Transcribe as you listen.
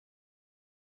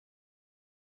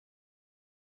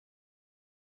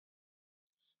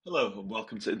Hello and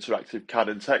welcome to Interactive CAD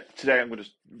and Tech. Today I'm going to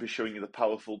be showing you the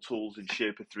powerful tools in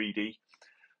Shapr3D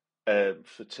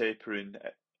for tapering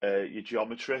your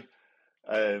geometry.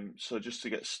 So just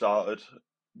to get started,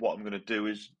 what I'm going to do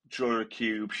is draw a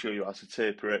cube, show you how to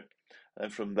taper it,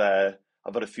 and from there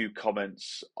I've had a few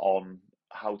comments on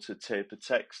how to taper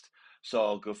text. So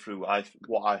I'll go through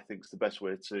what I think is the best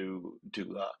way to do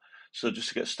that. So just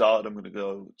to get started, I'm going to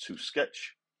go to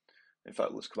Sketch. In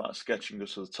fact, let's come out of Sketch and go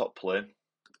to the top plane.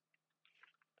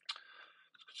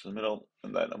 To the middle,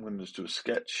 and then I'm going to just do a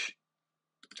sketch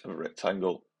of a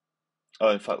rectangle. Oh,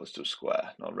 in fact, let's do a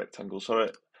square, not a rectangle,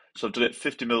 sorry. So I've done it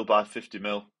 50mm by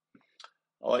 50mm.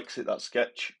 I'll exit that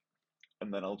sketch,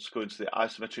 and then I'll just go into the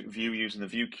isometric view using the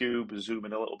view cube, zoom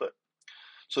in a little bit.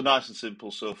 So nice and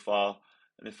simple so far.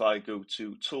 And if I go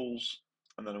to Tools,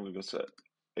 and then I'm going to go to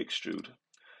Extrude.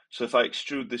 So if I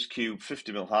extrude this cube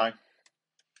 50mm high,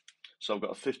 so I've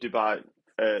got a 50 by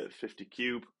 50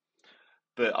 cube,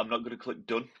 but I'm not going to click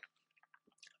Done.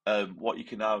 What you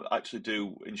can now actually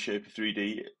do in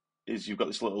Shapr3D is you've got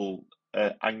this little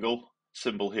angle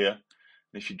symbol here,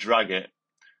 and if you drag it,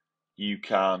 you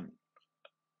can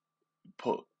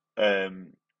put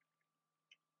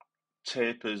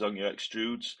tapers on your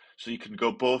extrudes, so you can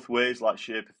go both ways. Like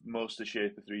most of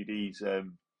Shapr3D's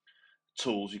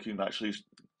tools, you can actually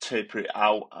taper it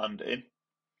out and in.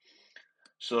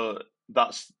 So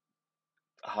that's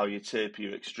how you taper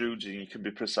your extrudes, and you can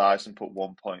be precise and put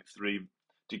 1.3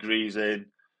 degrees in,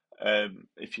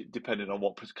 depending on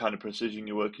what kind of precision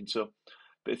you're working to.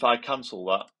 But if I cancel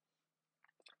that,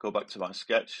 go back to my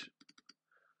sketch,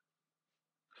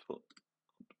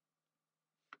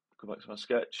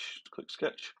 click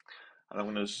sketch, and I'm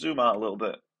going to zoom out a little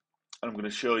bit, and I'm going to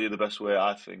show you the best way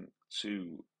I think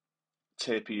to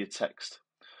taper your text.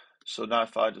 So now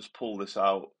if I just pull this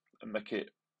out and make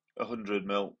it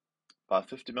 100mm by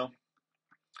 50mm,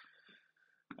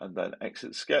 and then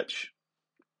exit sketch,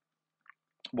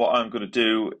 what I'm going to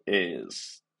do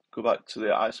is go back to the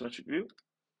isometric view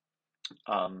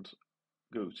and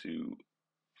go to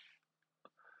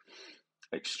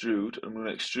extrude. I'm going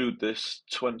to extrude this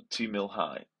 20mm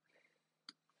high.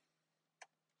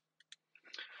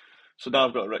 So now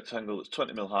I've got a rectangle that's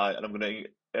 20mm high, and I'm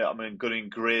going to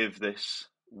engrave this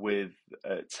with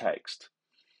text,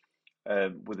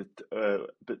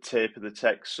 but taper the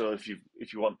text. So if you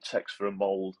want text for a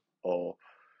mold or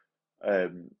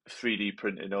 3D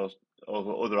printing or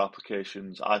other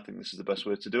applications, I think this is the best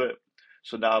way to do it.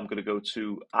 So now I'm going to go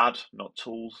to Add, not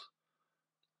Tools,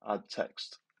 Add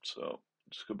Text. So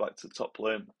just go back to the top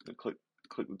plane and click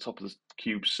the top of the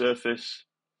cube surface,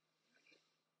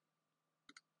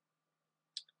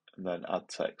 and then Add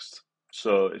Text.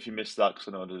 So if you missed that, because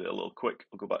I know I did it a little quick,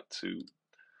 I'll go back to,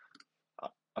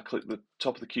 I click the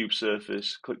top of the cube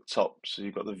surface, click top, so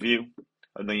you've got the view,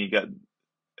 and then you get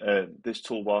this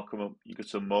toolbar come up, you go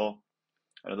to More,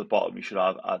 and at the bottom you should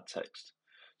have Add Text.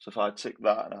 So if I tick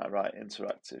that and I write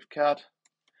Interactive CAD,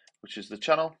 which is the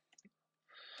channel,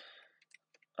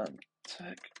 and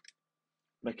Tech,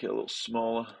 make it a little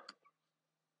smaller.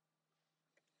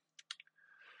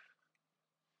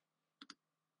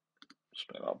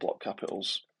 Just make that block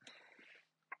capitals.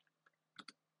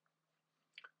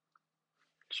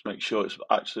 Just make sure it's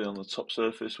actually on the top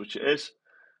surface, which it is.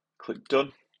 Click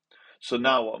Done. So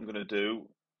now what I'm going to do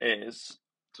is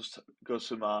just go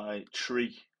to my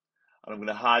tree, and I'm going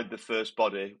to hide the first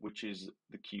body, which is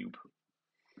the cube.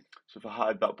 So if I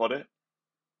hide that body,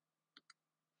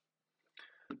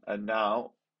 and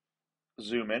now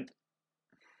zoom in,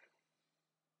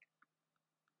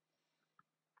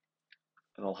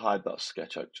 and I'll hide that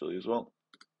sketch actually as well,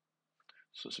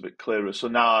 so it's a bit clearer. So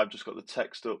now I've just got the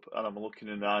text up, and I'm looking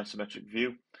in an isometric view.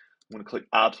 I'm going to click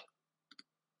Add,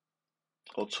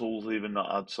 or Tools even,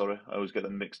 not Add, sorry. I always get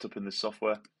them mixed up in this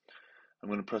software. I'm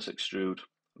going to press Extrude.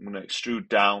 I'm going to extrude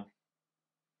down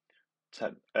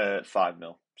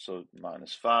 5mm, so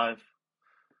 -5.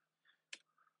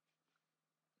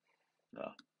 No,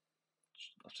 I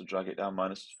have to drag it down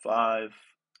 -5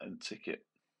 and tick it.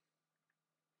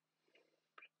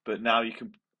 But now you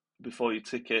can, before you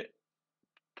tick it,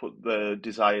 put the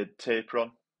desired taper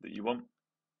on that you want.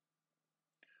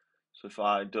 So if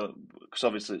I don't, because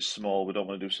obviously it's small, we don't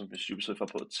want to do something stupid. So if I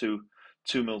put a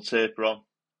 2mm taper on,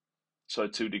 so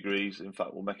 2 degrees, in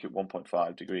fact, we'll make it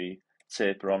 1.5 degree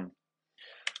taper on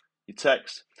your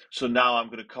text. So now I'm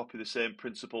going to copy the same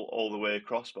principle all the way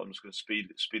across, but I'm just going to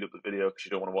speed up the video because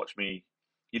you don't want to watch me.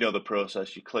 You know the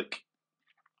process. You click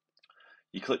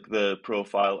the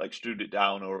profile, extrude it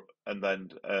down, and then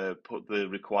put the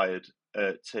required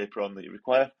taper on that you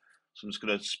require. So I'm just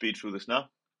going to speed through this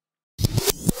now.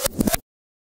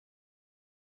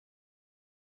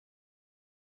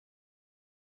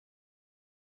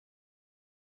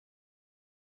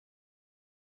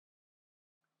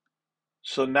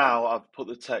 So now I've put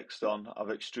the text on, I've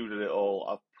extruded it all,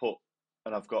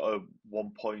 I've got a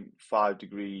 1.5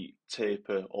 degree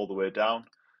taper all the way down.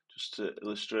 Just to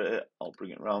illustrate it, I'll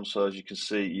bring it around so as you can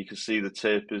see the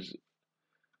taper is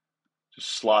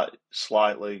just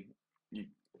slightly.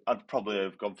 I'd probably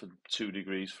have gone for 2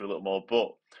 degrees for a little more,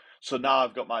 but so now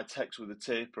I've got my text with the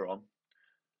taper on.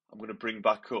 I'm going to bring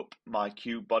back up my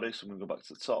cube body, so I'm going to go back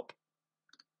to the top.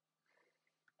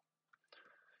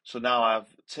 So now I have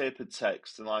tapered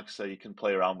text, and like I say, you can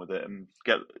play around with it and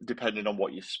depending on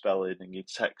what you're spelling and your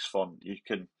text font, you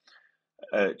can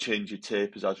change your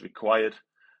tapers as required.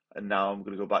 And now I'm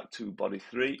going to go back to body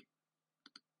 3.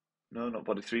 No, not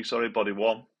body 3, sorry, body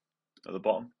 1 at the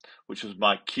bottom, which was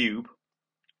my cube.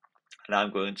 And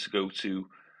I'm going to go to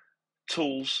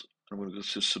Tools, and I'm going to go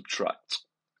to Subtract,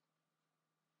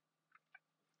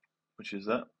 which is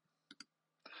that.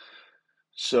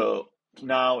 So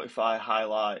now if I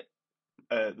highlight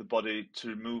the body to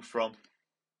remove from,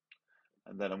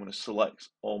 and then I'm going to select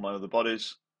all my other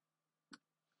bodies,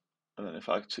 and then if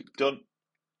I tick done,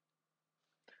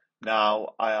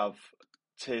 now I have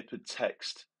tapered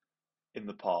text in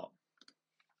the part.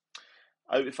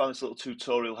 I hope you found this little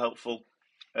tutorial helpful.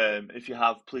 If you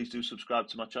have, please do subscribe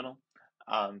to my channel,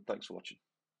 and thanks for watching.